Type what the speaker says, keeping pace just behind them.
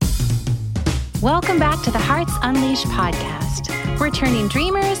Welcome back to the Hearts Unleashed podcast. We're turning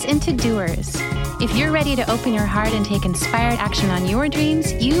dreamers into doers. If you're ready to open your heart and take inspired action on your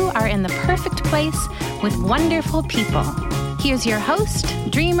dreams, you are in the perfect place with wonderful people. Here's your host,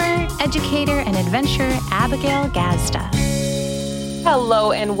 dreamer, educator, and adventurer, Abigail Gazda.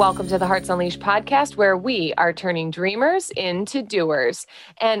 Hello and welcome to the Hearts Unleashed podcast, where we are turning dreamers into doers.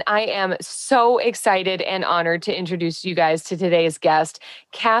 And I am so excited and honored to introduce you guys to today's guest,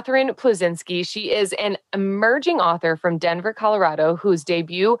 Katherine Pluszynski. She is an emerging author from Denver, Colorado, whose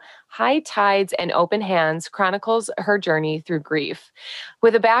debut, High Tides and Open Hands, chronicles her journey through grief.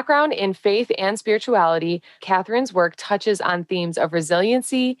 With a background in faith and spirituality, Katherine's work touches on themes of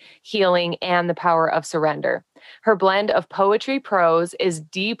resiliency, healing, and the power of surrender. Her blend of poetry prose is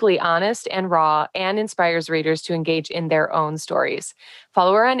deeply honest and raw and inspires readers to engage in their own stories.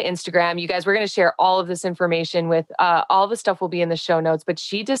 Follow her on Instagram. You guys, we're going to share all of this information with all the stuff will be in the show notes, but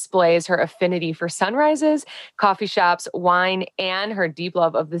she displays her affinity for sunrises, coffee shops, wine, and her deep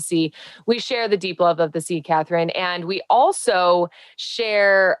love of the sea. We share the deep love of the sea, Katherine, and we also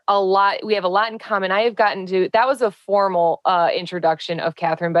share a lot. We have a lot in common. That was a formal introduction of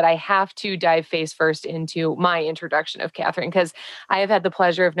Katherine, but I have to dive face first into my introduction of Katherine, because I have had the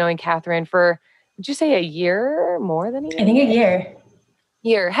pleasure of knowing Katherine for, would you say a year, more than a year? I think a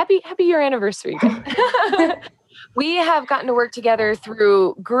year. Happy year anniversary. We have gotten to work together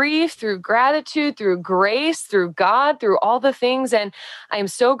through grief, through gratitude, through grace, through God, through all the things. And I am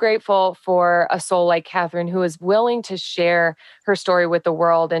so grateful for a soul like Katherine, who is willing to share her story with the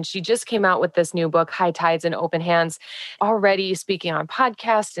world. And she just came out with this new book, High Tides and Open Hands, already speaking on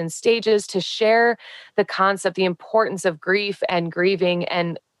podcasts and stages to share the concept, the importance of grief and grieving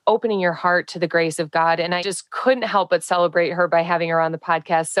and opening your heart to the grace of God. And I just couldn't help but celebrate her by having her on the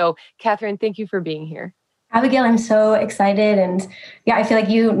podcast. So Katherine, thank you for being here. Abigail, I'm so excited. And yeah, I feel like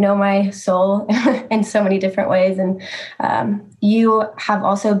you know my soul in so many different ways. And you have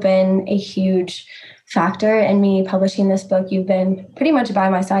also been a huge factor in me publishing this book. You've been pretty much by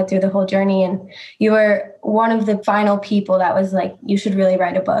my side through the whole journey. And you were one of the final people that was like, you should really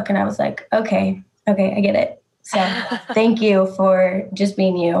write a book. And I was like, okay, I get it. So thank you for just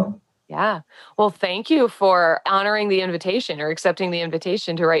being you. Yeah. Well, thank you for honoring the invitation or accepting the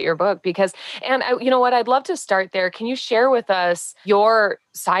invitation to write your book you know what, I'd love to start there. Can you share with us your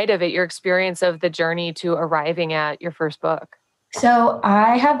side of it, your experience of the journey to arriving at your first book? So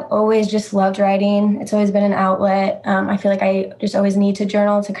I have always just loved writing. It's always been an outlet. I feel like I just always need to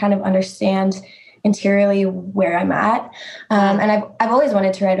journal to kind of understand interiorly where I'm at. And I've always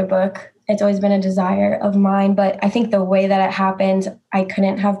wanted to write a book. It's always been a desire of mine, but I think the way that it happened, I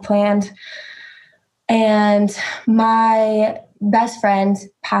couldn't have planned. And my best friend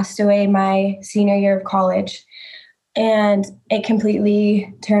passed away my senior year of college, and it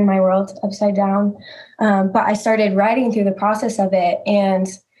completely turned my world upside down. But I started writing through the process of it. And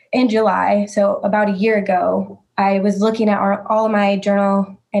in July, so about a year ago, I was looking at all of my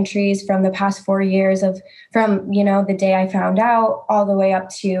journal entries from the past 4 years from the day I found out all the way up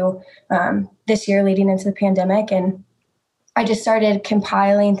to this year leading into the pandemic. And I just started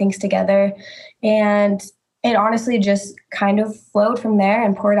compiling things together, and it honestly just kind of flowed from there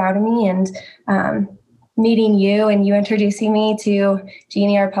and poured out of me. And meeting you and you introducing me to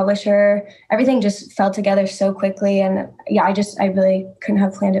Jeannie, our publisher, everything just fell together so quickly. And yeah, I really couldn't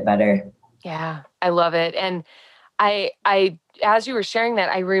have planned it better. Yeah, I love it. And I as you were sharing that,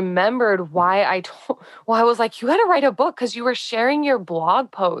 I remembered why I was like, you got to write a book, because you were sharing your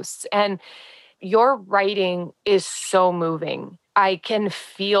blog posts and your writing is so moving. I can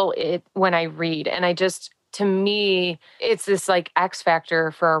feel it when I read. And to me, it's this like X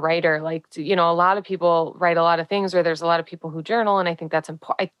factor for a writer. Like, a lot of people write a lot of things, or there's a lot of people who journal. And I think that's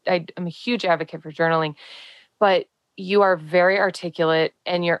important. I'm a huge advocate for journaling, but you are very articulate,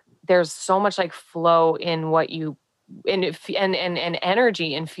 and there's so much like flow in what you and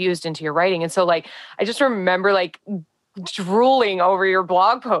energy infused into your writing. And so like, I just remember like drooling over your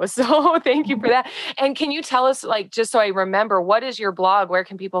blog post. So thank you for that. And can you tell us, like, just so I remember, what is your blog? Where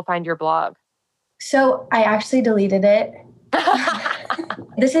can people find your blog? So I actually deleted it.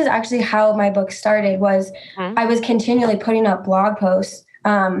 This is actually how my book started. I was continually putting up blog posts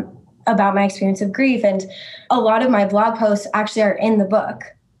about my experience of grief. And a lot of my blog posts actually are in the book.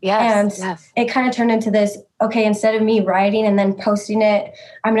 Yes. It kind of turned into this, okay, instead of me writing and then posting it,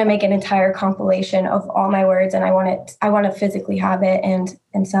 I'm going to make an entire compilation of all my words, and I want to physically have it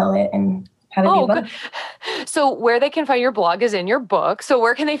and sell it and have it be a book. Good. So where they can find your blog is in your book. So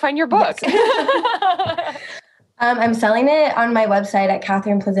where can they find your book? Yes. I'm selling it on my website at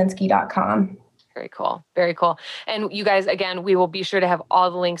katherinepluszynski.com. Very cool. Very cool. And you guys, again, we will be sure to have all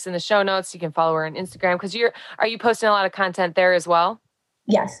the links in the show notes. You can follow her on Instagram because are you posting a lot of content there as well?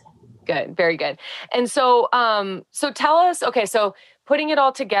 Yes. Good. Very good. And so, so tell us, okay, so putting it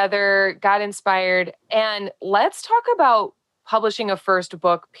all together, got inspired, and let's talk about publishing a first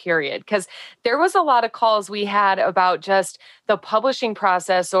book, period. Because there was a lot of calls we had about just the publishing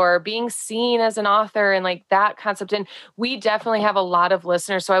process or being seen as an author and like that concept. And we definitely have a lot of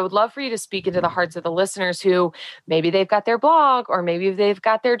listeners. So I would love for you to speak into the hearts of the listeners who maybe they've got their blog or maybe they've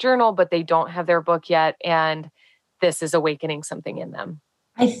got their journal, but they don't have their book yet. And this is awakening something in them.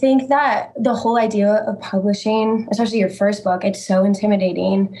 I think that the whole idea of publishing, especially your first book, it's so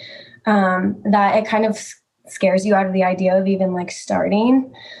intimidating that it kind of scares you out of the idea of even like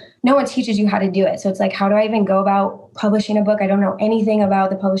starting. No one teaches you how to do it. So it's like, how do I even go about publishing a book? I don't know anything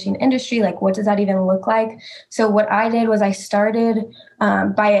about the publishing industry. Like, what does that even look like? So what I did was I started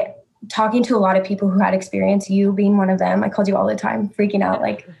by talking to a lot of people who had experience, you being one of them. I called you all the time, freaking out,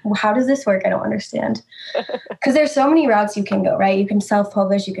 like, how does this work? I don't understand. Because there's so many routes you can go, right? You can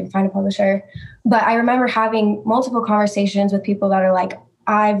self-publish, you can find a publisher. But I remember having multiple conversations with people that are like,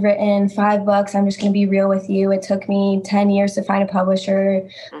 I've written 5 books. I'm just going to be real with you. It took me 10 years to find a publisher.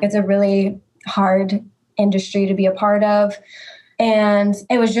 It's a really hard industry to be a part of. And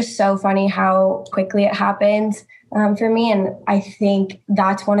it was just so funny how quickly it happened for me. And I think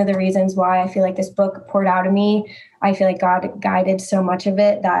that's one of the reasons why I feel like this book poured out of me. I feel like God guided so much of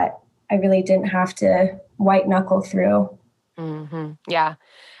it that I really didn't have to white knuckle through. Mm-hmm. Yeah.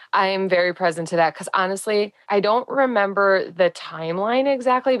 I am very present to that because honestly, I don't remember the timeline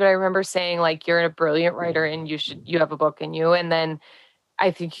exactly, but I remember saying like, you're a brilliant writer and you have a book in you. And then I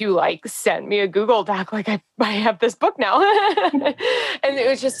think you like sent me a Google Doc, like I have this book now. And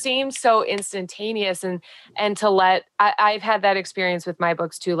it just seemed so instantaneous. And to I've had that experience with my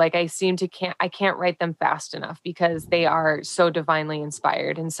books too. Like I can't write them fast enough because they are so divinely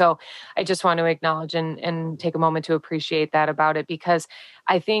inspired. And so I just want to acknowledge and take a moment to appreciate that about it, because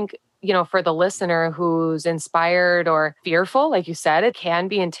I think, for the listener who's inspired or fearful, like you said, it can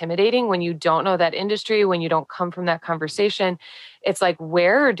be intimidating when you don't know that industry, when you don't come from that conversation. It's like,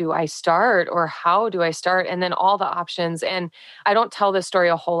 where do I start or how do I start? And then all the options. And I don't tell this story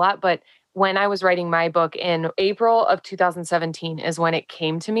a whole lot, but when I was writing my book in April of 2017 is when it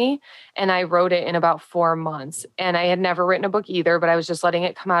came to me. And I wrote it in about 4 months. And I had never written a book either, but I was just letting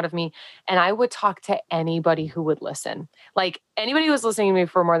it come out of me. And I would talk to anybody who would listen. Like anybody who was listening to me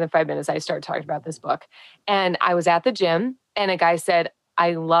for more than 5 minutes, I started talking about this book. And I was at the gym and a guy said,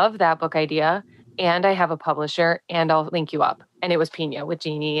 I love that book idea. And I have a publisher and I'll link you up. And it was Pina with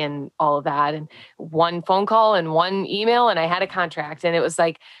Jeannie and all of that. And one phone call and one email and I had a contract. And it was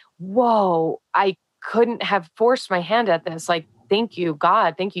like, whoa, I couldn't have forced my hand at this. Like, thank you,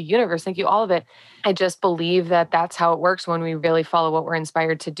 God. Thank you, universe. Thank you, all of it. I just believe that that's how it works when we really follow what we're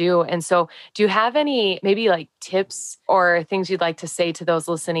inspired to do. And so do you have any maybe like tips or things you'd like to say to those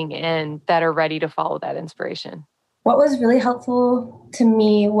listening in that are ready to follow that inspiration? What was really helpful to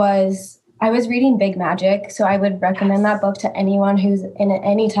me was I was reading Big Magic. So I would recommend that book to anyone who's in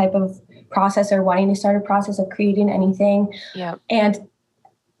any type of process or wanting to start a process of creating anything. Yeah. And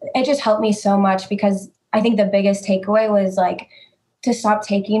it just helped me so much because I think the biggest takeaway was like to stop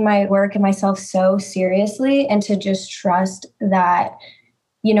taking my work and myself so seriously and to just trust that,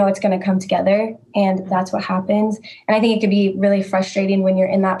 it's going to come together and that's what happens. And I think it could be really frustrating when you're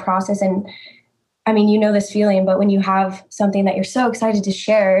in that process. And I mean, this feeling, but when you have something that you're so excited to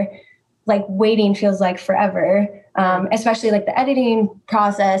share, like waiting feels like forever. Especially like the editing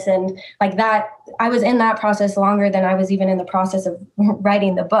process and like that. I was in that process longer than I was even in the process of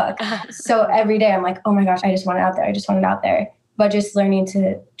writing the book. So every day I'm like, oh my gosh, I just want it out there. I just want it out there. But just learning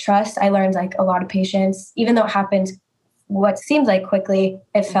to trust, I learned like a lot of patience, even though it happened what seems like quickly,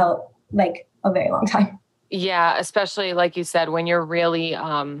 it felt like a very long time. Yeah. Especially like you said, when you're really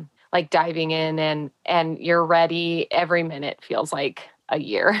like diving in and you're ready, every minute feels like a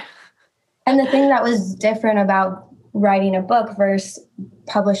year. And the thing that was different about writing a book versus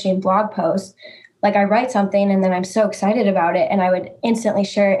publishing blog posts, like I write something and then I'm so excited about it and I would instantly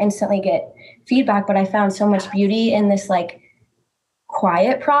share, instantly get feedback. But I found so much beauty in this like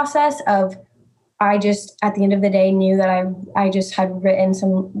quiet process of I just at the end of the day knew that I just had written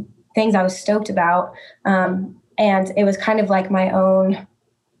some things I was stoked about. And it was kind of like my own,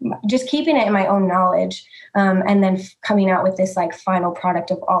 just keeping it in my own knowledge. And then coming out with this like final product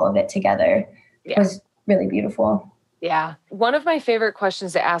of all of it together was really beautiful. Yeah. One of my favorite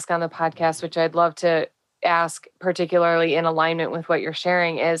questions to ask on the podcast, which I'd love to ask particularly in alignment with what you're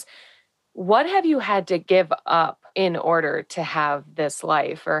sharing, is what have you had to give up in order to have this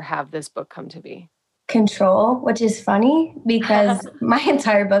life or have this book come to be? Control, which is funny because my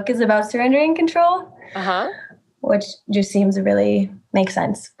entire book is about surrendering control, which just seems to really make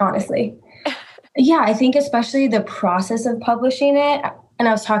sense, honestly. Yeah, I think especially the process of publishing it, and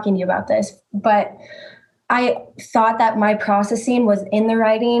I was talking to you about this, but I thought that my processing was in the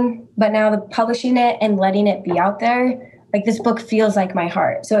writing, but now the publishing it and letting it be out there, like this book feels like my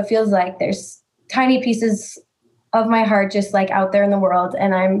heart. So it feels like there's tiny pieces of my heart just like out there in the world.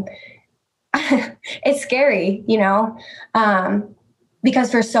 And it's scary,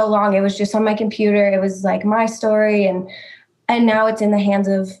 because for so long it was just on my computer. It was like my story. And now it's in the hands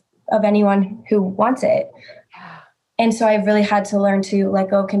of anyone who wants it. And so I've really had to learn to let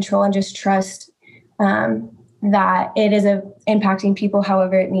go of control and just trust that it is impacting people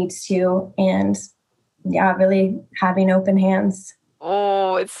however it needs to. And yeah, really having open hands.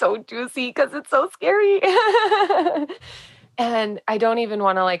 Oh, it's so juicy because it's so scary. And I don't even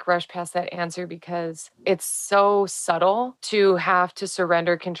want to rush past that answer because it's so subtle to have to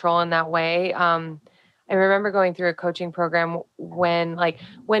surrender control in that way. I remember going through a coaching program when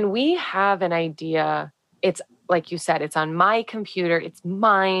we have an idea, it's like you said, it's on my computer, it's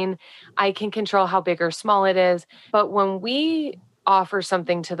mine. I can control how big or small it is. But when we offer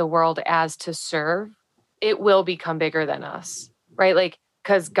something to the world as to serve, it will become bigger than us, right?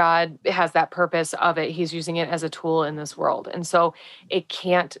 Because God has that purpose of it. He's using it as a tool in this world. And so it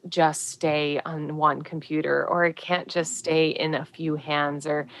can't just stay on one computer, or it can't just stay in a few hands.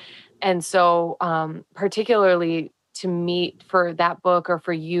 And so particularly to meet for that book, or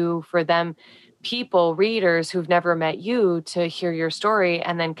for you, for them, people, readers who've never met you, to hear your story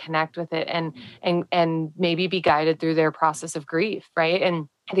and then connect with it and maybe be guided through their process of grief, right? And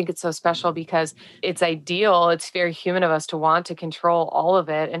I think it's so special because it's ideal. It's very human of us to want to control all of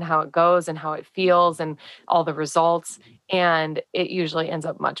it and how it goes and how it feels and all the results. And it usually ends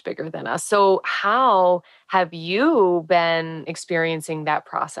up much bigger than us. So how have you been experiencing that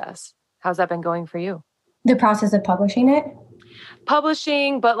process? How's that been going for you? The process of publishing it?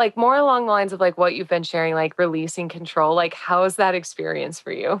 Publishing, but more along the lines of what you've been sharing, releasing control. How is that experience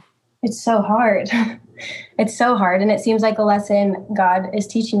for you? It's so hard. It's so hard. And it seems like a lesson God is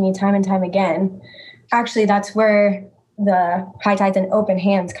teaching me time and time again. Actually, that's where the high tides and open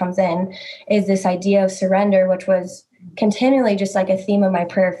hands comes in, is this idea of surrender, which was continually just a theme of my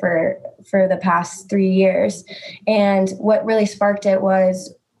prayer for the past 3 years. And what really sparked it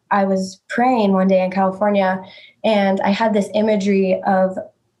was I was praying one day in California, and I had this imagery of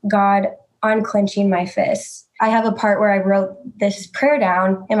God unclenching my fists. I have a part where I wrote this prayer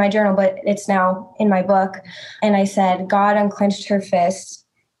down in my journal, but it's now in my book. And I said, God unclenched her fist,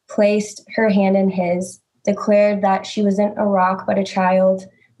 placed her hand in his, declared that she wasn't a rock, but a child.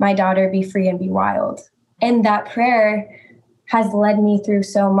 My daughter, be free and be wild. And that prayer has led me through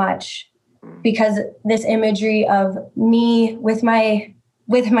so much, because this imagery of me with my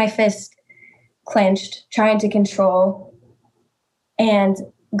fist clenched, trying to control, and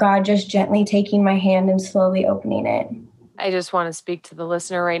God just gently taking my hand and slowly opening it. I just want to speak to the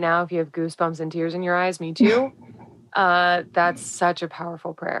listener right now. If you have goosebumps and tears in your eyes, me too. That's such a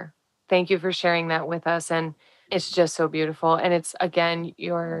powerful prayer. Thank you for sharing that with us. And it's just so beautiful. And it's, again,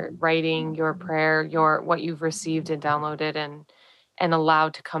 your writing, your prayer, what you've received and downloaded and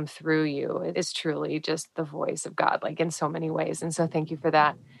allowed to come through you. It is truly just the voice of God, in so many ways. And so thank you for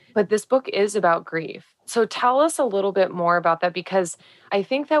that. But this book is about grief. So tell us a little bit more about that, because I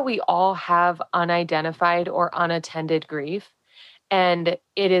think that we all have unidentified or unattended grief, and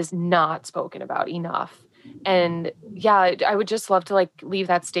it is not spoken about enough. And yeah, I would just love to leave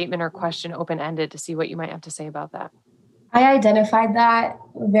that statement or question open-ended to see what you might have to say about that. I identified that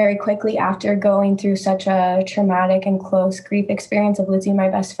very quickly after going through such a traumatic and close grief experience of losing my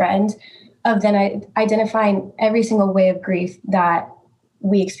best friend, of then identifying every single way of grief that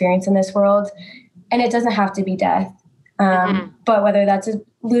we experience in this world. And it doesn't have to be death, but whether that's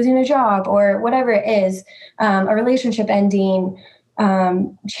losing a job or whatever it is, a relationship ending,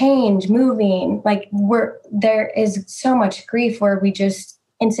 change, moving, there is so much grief where we just,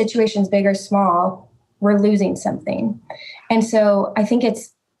 in situations big or small, we're losing something. And so I think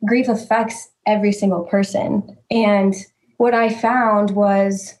grief affects every single person. And what I found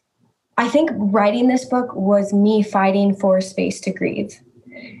was, I think writing this book was me fighting for space to grieve.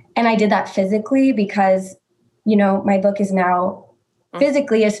 And I did that physically because, my book is now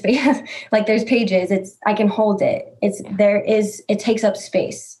physically a space, there's pages, I can hold it. It takes up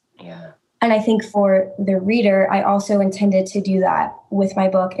space. Yeah. And I think for the reader, I also intended to do that with my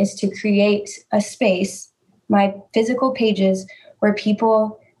book, is to create a space, my physical pages, where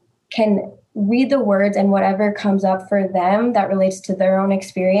people can read the words, and whatever comes up for them that relates to their own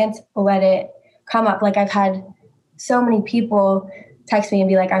experience, let it come up. Like, I've had so many people text me and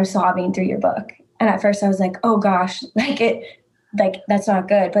be like, I'm sobbing through your book. And at first I was like, oh gosh, that's not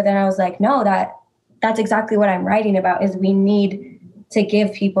good. But then I was like, no, that's exactly what I'm writing about, is we need to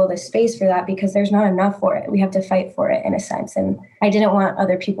give people the space for that, because there's not enough for it. We have to fight for it in a sense. And I didn't want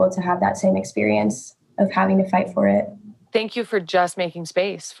other people to have that same experience of having to fight for it. Thank you for just making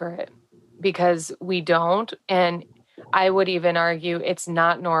space for it, because we don't. And I would even argue it's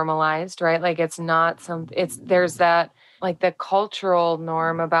not normalized, right? Like, there's that, like, the cultural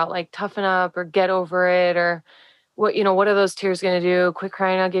norm about like toughen up or get over it, or what are those tears going to do? Quit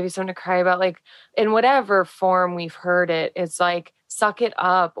crying, I'll give you something to cry about. Like, in whatever form we've heard it, it's like, suck it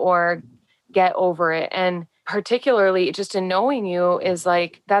up or get over it. And particularly just in knowing you is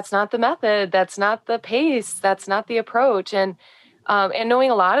like, that's not the method. That's not the pace. That's not the approach. And knowing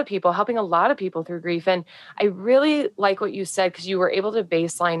a lot of people, helping a lot of people through grief. And I really like what you said, because you were able to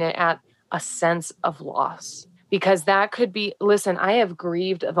baseline it at a sense of loss. Because that could be, listen, I have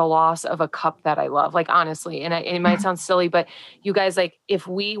grieved the loss of a cup that I love, like, honestly, and it might sound silly, but you guys, like,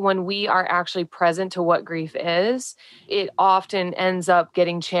 when we are actually present to what grief is, it often ends up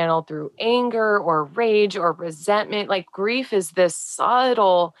getting channeled through anger or rage or resentment. Like, grief is this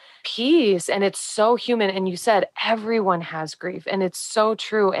subtle piece, and it's so human. And you said everyone has grief, and it's so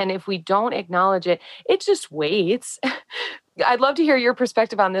true. And if we don't acknowledge it, it just waits. I'd love to hear your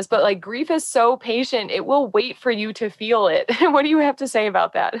perspective on this, but like, grief is so patient. It will wait for you to feel it. What do you have to say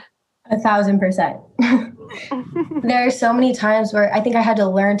about that? 1,000%. There are so many times where I think I had to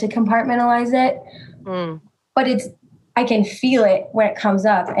learn to compartmentalize it, but I can feel it when it comes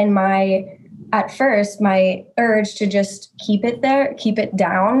up. And at first, my urge to just keep it there, keep it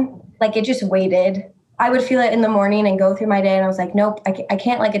down, like, it just waited. I would feel it in the morning and go through my day, and I was like, nope, I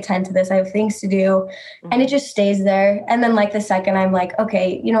can't like attend to this. I have things to do. And it just stays there. And then like the second I'm like,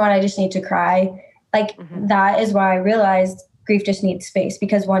 okay, you know what? I just need to cry. Like, that is why I realized grief just needs space,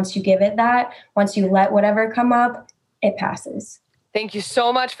 because once you give it that, once you let whatever come up, it passes. Thank you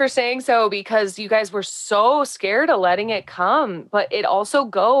so much for saying so, because you guys were so scared of letting it come, but it also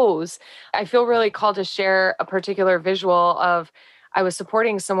goes. I feel really called to share a particular visual of, I was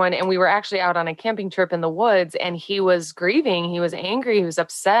supporting someone, and we were actually out on a camping trip in the woods, and he was grieving. He was angry. He was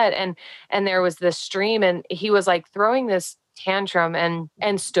upset. And there was this stream, and he was like throwing this tantrum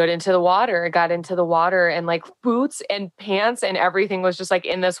and stood into the water, got into the water, and like boots and pants and everything was just like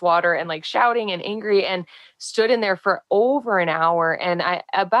in this water, and like shouting and angry, and stood in there for over an hour. And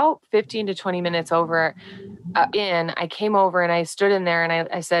about 15 to 20 minutes I came over and I stood in there, and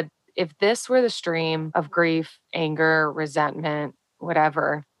I said, if this were the stream of grief, anger, resentment,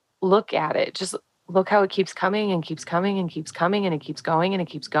 whatever, look at it. Just look how it keeps coming and keeps coming and keeps coming, and it keeps going and it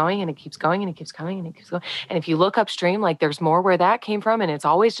keeps going and it keeps going and it keeps coming and it keeps going. And if you look upstream, like, there's more where that came from, and it's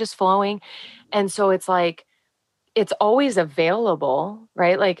always just flowing. And so it's like, it's always available,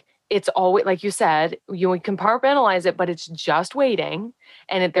 right? Like, it's always, like you said, you compartmentalize it, but it's just waiting.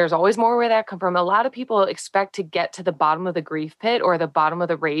 And there's always more where that come from. A lot of people expect to get to the bottom of the grief pit or the bottom of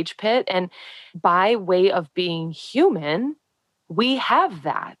the rage pit. And by way of being human, we have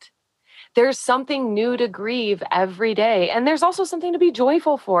that. There's something new to grieve every day. And there's also something to be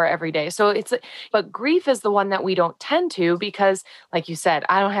joyful for every day. But grief is the one that we don't tend to, because like you said,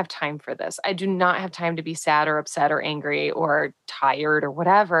 I don't have time for this. I do not have time to be sad or upset or angry or tired or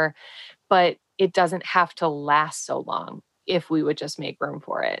whatever, but it doesn't have to last so long if we would just make room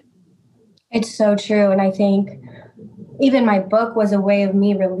for it. It's so true. And I think even my book was a way of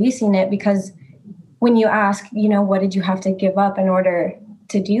me releasing it, because when you ask, what did you have to give up in order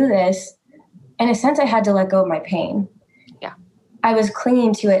to do this? In a sense, I had to let go of my pain. Yeah. I was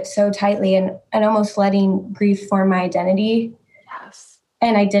clinging to it so tightly and almost letting grief form my identity. Yes.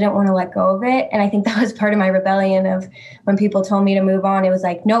 And I didn't want to let go of it. And I think that was part of my rebellion of when people told me to move on. It was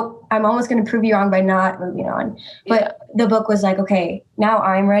like, nope, I'm almost going to prove you wrong by not moving on. But the book was like, okay, now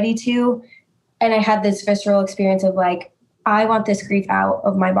I'm ready to. And I had this visceral experience of like, I want this grief out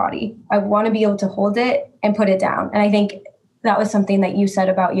of my body. I want to be able to hold it and put it down. And I think that was something that you said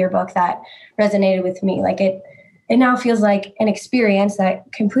about your book that resonated with me. Like, it now feels like an experience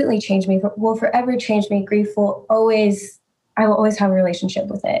that completely changed me, will forever change me. Grief I will always have a relationship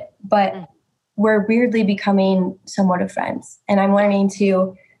with it, but we're weirdly becoming somewhat of friends. And I'm learning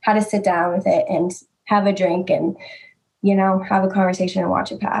how to sit down with it and have a drink and, have a conversation and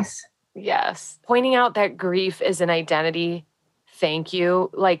watch it pass. Yes. Pointing out that grief is an identity. Thank you.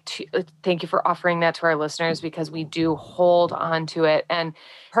 Thank you for offering that to our listeners, because we do hold on to it. And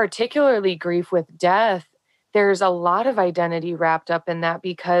particularly grief with death, there's a lot of identity wrapped up in that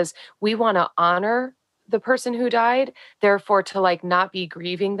because we want to honor the person who died. Therefore, to like not be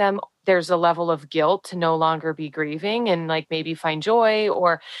grieving them, there's a level of guilt to no longer be grieving and like maybe find joy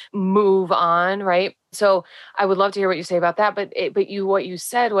or move on, right? So I would love to hear what you say about that. What you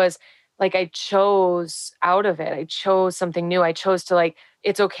said was like, I chose out of it. I chose something new. I chose to like,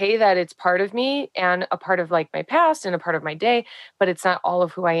 it's okay that it's part of me and a part of like my past and a part of my day, but it's not all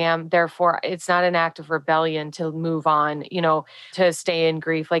of who I am. Therefore, it's not an act of rebellion to move on, to stay in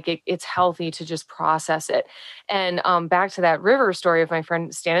grief. Like it's healthy to just process it. And back to that river story of my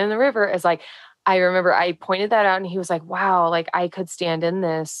friend standing in the river is like, I remember I pointed that out and he was like, wow, like I could stand in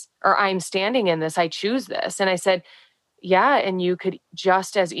this, or I'm standing in this. I choose this. And I said, yeah, and you could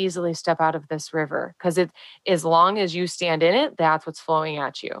just as easily step out of this river because as long as you stand in it, that's what's flowing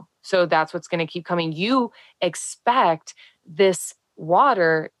at you. So that's what's going to keep coming. You expect this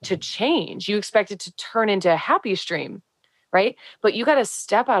water to change. You expect it to turn into a happy stream, right? But you got to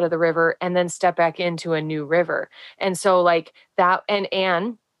step out of the river and then step back into a new river. And so like that, and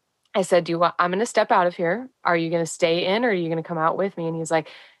I said, I'm going to step out of here. Are you going to stay in or are you going to come out with me? And he's like,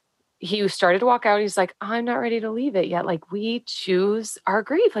 he started to walk out. He's like, I'm not ready to leave it yet. Like we choose our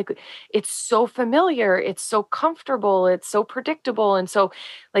grief. Like it's so familiar. It's so comfortable. It's so predictable. And so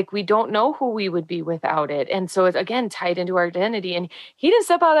like, we don't know who we would be without it. And so it's again, tied into our identity. And he didn't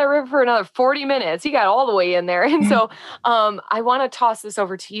step out of that river for another 40 minutes. He got all the way in there. And so I want to toss this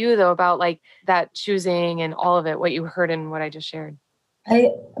over to you though, about like that choosing and all of it, what you heard and what I just shared.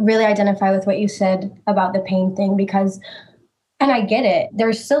 I really identify with what you said about the pain thing and I get it.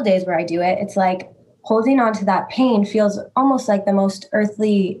 There's still days where I do it. It's like holding on to that pain feels almost like the most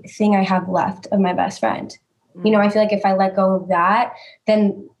earthly thing I have left of my best friend. Mm-hmm. I feel like if I let go of that,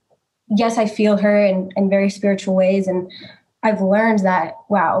 then yes, I feel her in very spiritual ways. And I've learned that,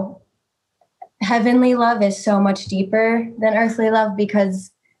 wow, heavenly love is so much deeper than earthly love because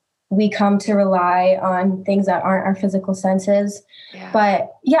we come to rely on things that aren't our physical senses. Yeah.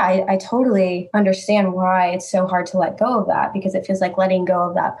 But yeah, I totally understand why it's so hard to let go of that because it feels like letting go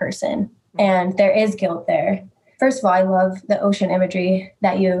of that person. And there is guilt there. First of all, I love the ocean imagery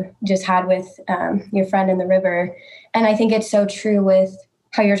that you just had with your friend in the river. And I think it's so true with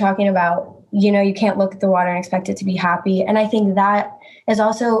how you're talking about, you can't look at the water and expect it to be happy. And I think that is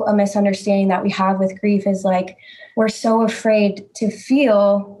also a misunderstanding that we have with grief is like, we're so afraid to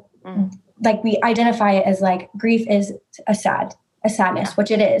feel like we identify it as like grief is a sadness, which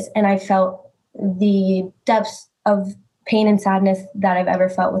it is. And I felt the depths of pain and sadness that I've ever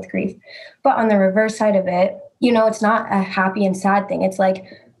felt with grief. But on the reverse side of it, it's not a happy and sad thing. It's like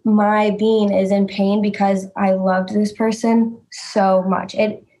my being is in pain because I loved this person so much.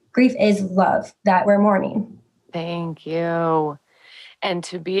 Grief is love that we're mourning. Thank you. And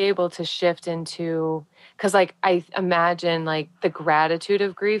to be able to shift into, because like I imagine like the gratitude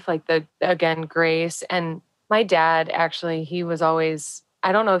of grief, like again, grace. And my dad, actually, he was always,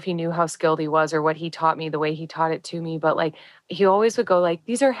 I don't know if he knew how skilled he was or what he taught me, the way he taught it to me, but like he always would go like,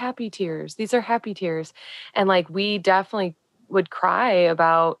 these are happy tears. These are happy tears. And like we definitely would cry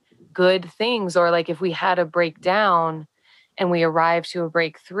about good things, or like if we had a breakdown and we arrived to a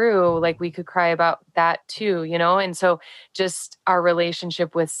breakthrough, like we could cry about that too, And so just our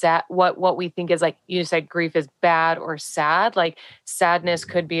relationship with what we think is like, you said grief is bad or sad, like sadness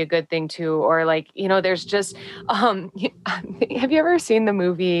could be a good thing too. Or like, there's just, have you ever seen the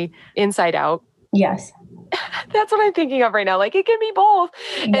movie Inside Out? Yes. That's what I'm thinking of right now. Like it can be both.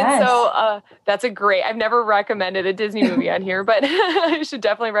 Yes. And so that's I've never recommended a Disney movie on here, but I should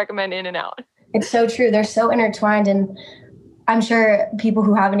definitely recommend In and Out. It's so true. They're so intertwined, and I'm sure people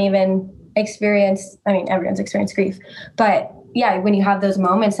who haven't even experienced, everyone's experienced grief, but yeah, when you have those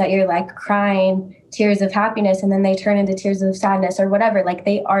moments that you're like crying tears of happiness and then they turn into tears of sadness or whatever, like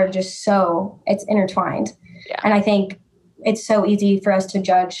they are just it's intertwined. Yeah. And I think it's so easy for us to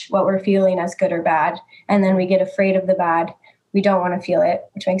judge what we're feeling as good or bad. And then we get afraid of the bad. We don't want to feel it,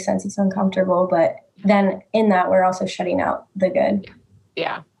 which makes sense. It's uncomfortable. But then in that, we're also shutting out the good.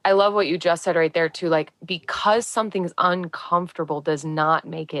 Yeah. I love what you just said right there too. Like, because something's uncomfortable does not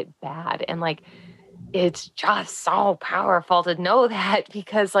make it bad. And like, it's just so powerful to know that,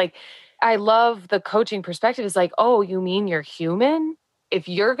 because like, I love the coaching perspective is like, oh, you mean you're human? If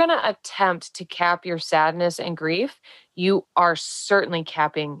you're going to attempt to cap your sadness and grief, you are certainly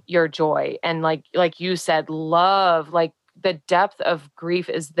capping your joy. And like you said, love, like the depth of grief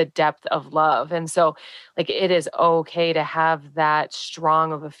is the depth of love. And so like, it is okay to have that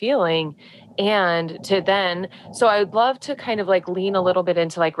strong of a feeling. And to then, so I'd love to kind of like lean a little bit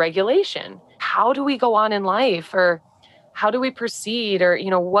into like regulation. How do we go on in life? Or how do we proceed? Or,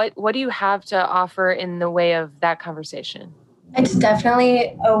 what do you have to offer in the way of that conversation? It's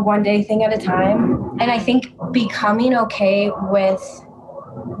definitely a one-day thing at a time. And I think becoming okay with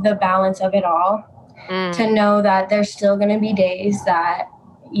the balance of it all, to know that there's still going to be days that,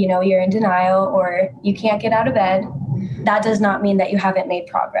 you're in denial or you can't get out of bed. That does not mean that you haven't made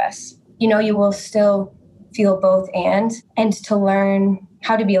progress. You will still feel both and to learn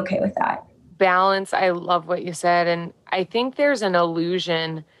how to be okay with that. Balance. I love what you said. And I think there's an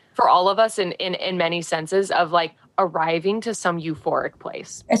illusion for all of us in many senses of like arriving to some euphoric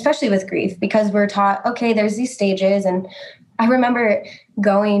place. Especially with grief, because we're taught, okay, there's these stages. And I remember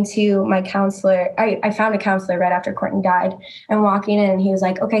going to my counselor. I found a counselor right after Courtney died and walking in, and he was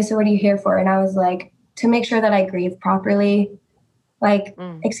like, okay, so what are you here for? And I was like, to make sure that I grieve properly. Like,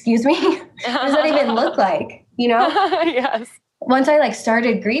 excuse me? What does that even look like? Yes. Once I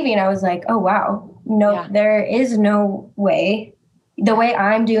started grieving, I was like, oh, wow, no, there is no way. The way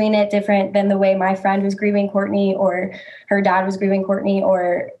I'm doing it different than the way my friend was grieving Courtney or her dad was grieving Courtney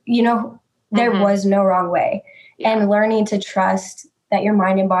or, there was no wrong way. Yeah. And learning to trust that your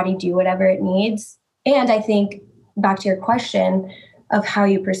mind and body do whatever it needs. And I think back to your question of how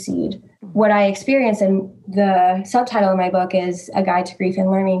you proceed. What I experienced, and the subtitle of my book is A Guide to Grief and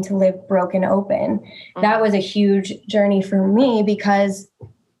Learning to Live Broken Open. That was a huge journey for me because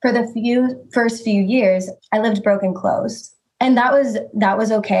for the first few years, I lived broken closed. And that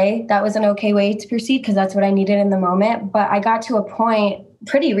was okay. That was an okay way to proceed because that's what I needed in the moment. But I got to a point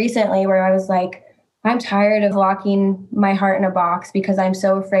pretty recently where I was like, I'm tired of locking my heart in a box because I'm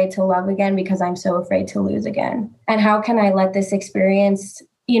so afraid to love again, because I'm so afraid to lose again. And how can I let this experience,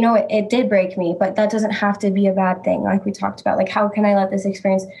 it did break me, but that doesn't have to be a bad thing. Like we talked about, like, how can I let this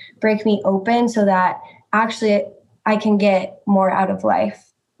experience break me open so that actually I can get more out of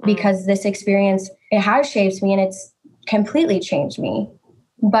life? Because this experience, it has shaped me and it's completely changed me.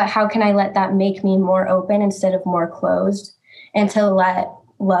 But how can I let that make me more open instead of more closed, and to let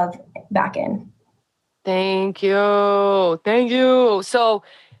love back in? Thank you. Thank you. So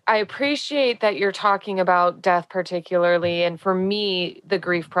I appreciate that you're talking about death particularly. And for me, the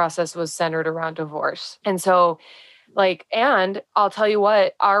grief process was centered around divorce. And so and I'll tell you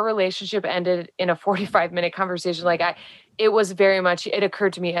what, our relationship ended in a 45-minute conversation. It was very much, it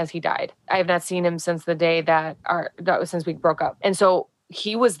occurred to me as he died. I have not seen him since the day that was since we broke up. And so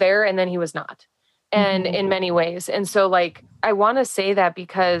he was there and then he was not. And in many ways. And so I want to say that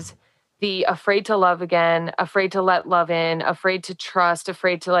because the afraid to love again, afraid to let love in, afraid to trust,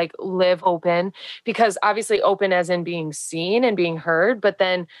 afraid to live open, because obviously open as in being seen and being heard. But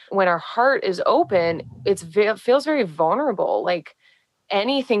then when our heart is open, it feels very vulnerable. Like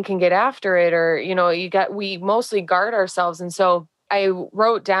anything can get after it, or, we mostly guard ourselves. And so I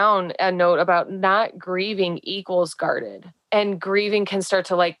wrote down a note about not grieving equals guarded. And grieving can start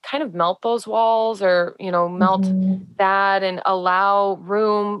to kind of melt those walls or, melt that and allow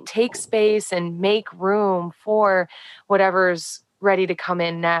room, take space and make room for whatever's ready to come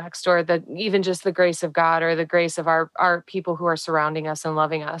in next, or even just the grace of God or the grace of our people who are surrounding us and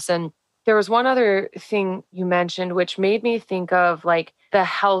loving us. And there was one other thing you mentioned, which made me think of the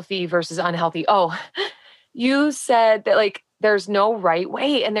healthy versus unhealthy. Oh, you said that there's no right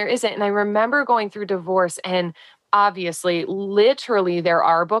way and there isn't. And I remember going through divorce, and obviously, literally, there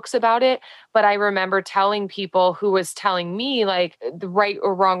are books about it. But I remember telling people who was telling me the right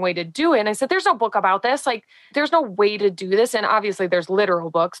or wrong way to do it. And I said, there's no book about this. There's no way to do this. And obviously there's literal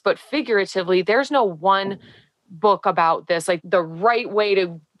books, but figuratively, there's no one book about this, the right way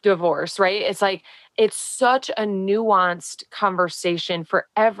to divorce, right? It's such a nuanced conversation for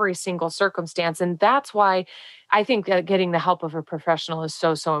every single circumstance. And that's why I think that getting the help of a professional is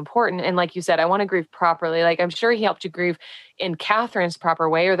so, so important. And like you said, I want to grieve properly. I'm sure he helped you grieve in Catherine's proper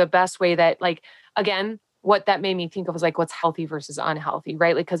way, or the best way that, again, what that made me think of was what's healthy versus unhealthy,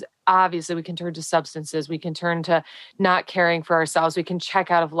 right? Because obviously we can turn to substances, we can turn to not caring for ourselves, we can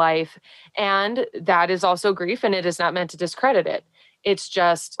check out of life. And that is also grief, and it is not meant to discredit it. It's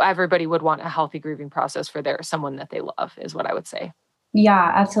just everybody would want a healthy grieving process for someone that they love, is what I would say.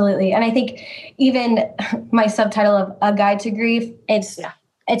 Yeah, absolutely. And I think even my subtitle of A Guide to Grief, it's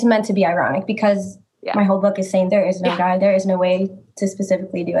meant to be ironic because my whole book is saying there is no guide, there is no way to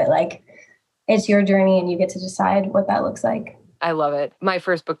specifically do it. It's your journey and you get to decide what that looks like. I love it. My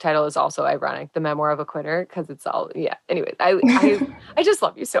first book title is also ironic, The Memoir of a Quitter, because it's all, Anyway, I just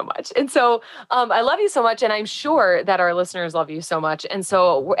love you so much. And so I love you so much. And I'm sure that our listeners love you so much. And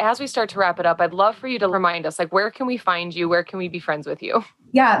so as we start to wrap it up, I'd love for you to remind us, where can we find you? Where can we be friends with you?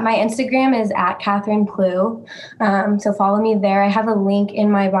 Yeah, my Instagram is at Catherine Plew. So follow me there. I have a link in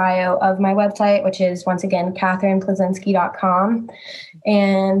my bio of my website, which is once again, CatherinePlazinski.com.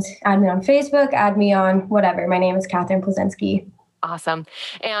 And add me on Facebook, add me on whatever. My name is Catherine Plazinski. Awesome.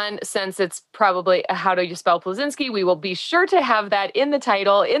 And since it's probably how do you spell Plazinski, we will be sure to have that in the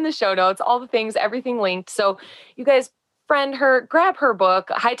title, in the show notes, all the things, everything linked. So you guys friend her, grab her book,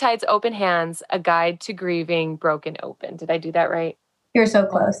 High Tides, Open Hands, A Guide to Grieving Broken Open. Did I do that right? You're so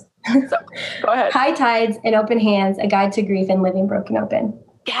close. So, go ahead. High Tides and Open Hands, A Guide to Grief and Living Broken Open.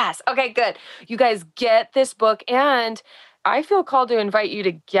 Yes. Okay, good. You guys get this book. And I feel called to invite you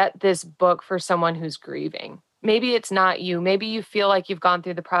to get this book for someone who's grieving. Maybe it's not you. Maybe you feel like you've gone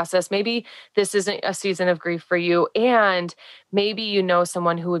through the process. Maybe this isn't a season of grief for you. And maybe you know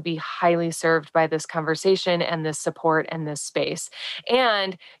someone who would be highly served by this conversation and this support and this space.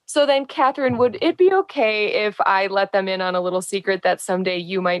 And so then, Catherine, would it be okay if I let them in on a little secret that someday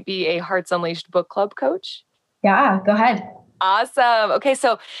you might be a Hearts Unleashed book club coach? Yeah, go ahead. Awesome. Okay.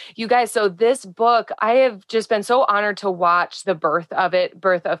 So you guys, so this book, I have just been so honored to watch the birth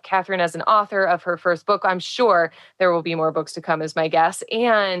of Catherine as an author of her first book. I'm sure there will be more books to come, is my guess.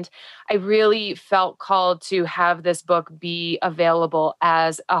 And I really felt called to have this book be available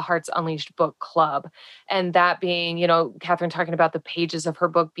as a Hearts Unleashed book club. And that being, Catherine talking about the pages of her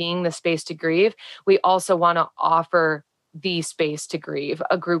book being the space to grieve. We also want to offer the space to grieve,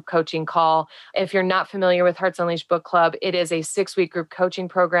 a group coaching call. If you're not familiar with Hearts Unleashed Book Club, it is a 6-week group coaching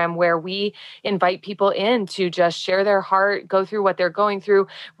program where we invite people in to just share their heart, go through what they're going through,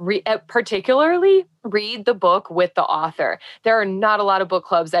 particularly read the book with the author. There are not a lot of book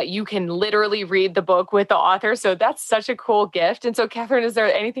clubs that you can literally read the book with the author. So that's such a cool gift. And so, Catherine, is there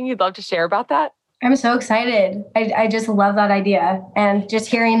anything you'd love to share about that? I'm so excited. I just love that idea, and just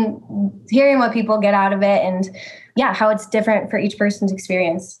hearing what people get out of it, and how it's different for each person's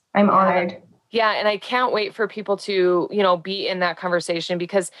experience. I'm honored. Yeah. And I can't wait for people to, be in that conversation,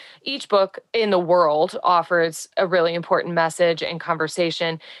 because each book in the world offers a really important message and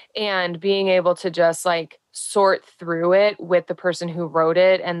conversation, and being able to just sort through it with the person who wrote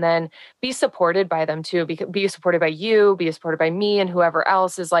it, and then be supported by them too, be supported by you, be supported by me and whoever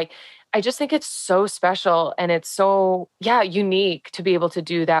else is I just think it's so special, and it's so, unique to be able to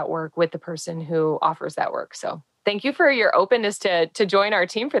do that work with the person who offers that work. So thank you for your openness to join our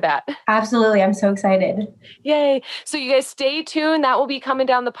team for that. Absolutely. I'm so excited. Yay. So you guys stay tuned. That will be coming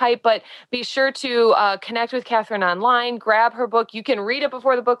down the pipe, but be sure to connect with Catherine online, grab her book. You can read it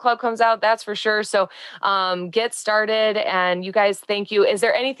before the book club comes out. That's for sure. So get started, and you guys, thank you. Is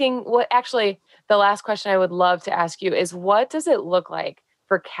there anything, the last question I would love to ask you is, what does it look like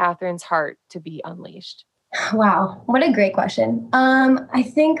for Catherine's heart to be unleashed? Wow. What a great question. I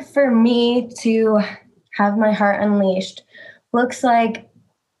think for me to have my heart unleashed looks like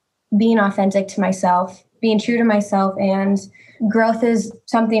being authentic to myself, being true to myself, and growth is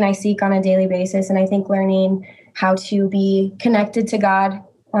something I seek on a daily basis. And I think learning how to be connected to God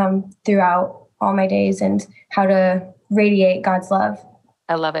throughout all my days, and how to radiate God's love.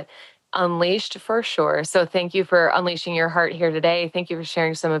 I love it. Unleashed for sure. So thank you for unleashing your heart here today. Thank you for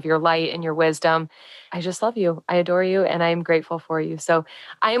sharing some of your light and your wisdom. I just love you. I adore you, and I'm grateful for you. So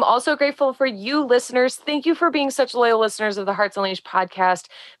I am also grateful for you listeners. Thank you for being such loyal listeners of the Hearts Unleashed podcast.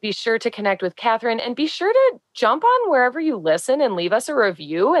 Be sure to connect with Catherine, and be sure to jump on wherever you listen and leave us a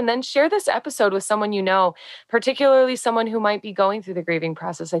review, and then share this episode with someone you know, particularly someone who might be going through the grieving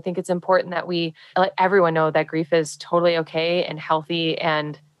process. I think it's important that we let everyone know that grief is totally okay and healthy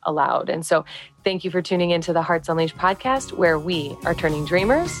and allowed. And so thank you for tuning into the Hearts Unleashed podcast, where we are turning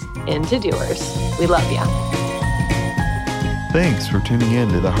dreamers into doers. We love you. Thanks for tuning in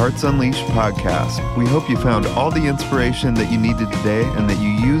to the Hearts Unleashed podcast. We hope you found all the inspiration that you needed today, and that you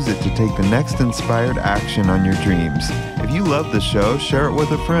use it to take the next inspired action on your dreams. If you love the show, share it with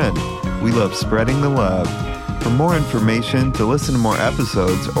a friend. We love spreading the love. For more information, to listen to more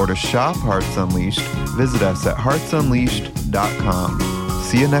episodes, or to shop Hearts Unleashed, visit us at heartsunleashed.com.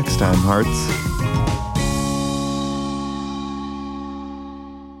 See you next time, Hearts.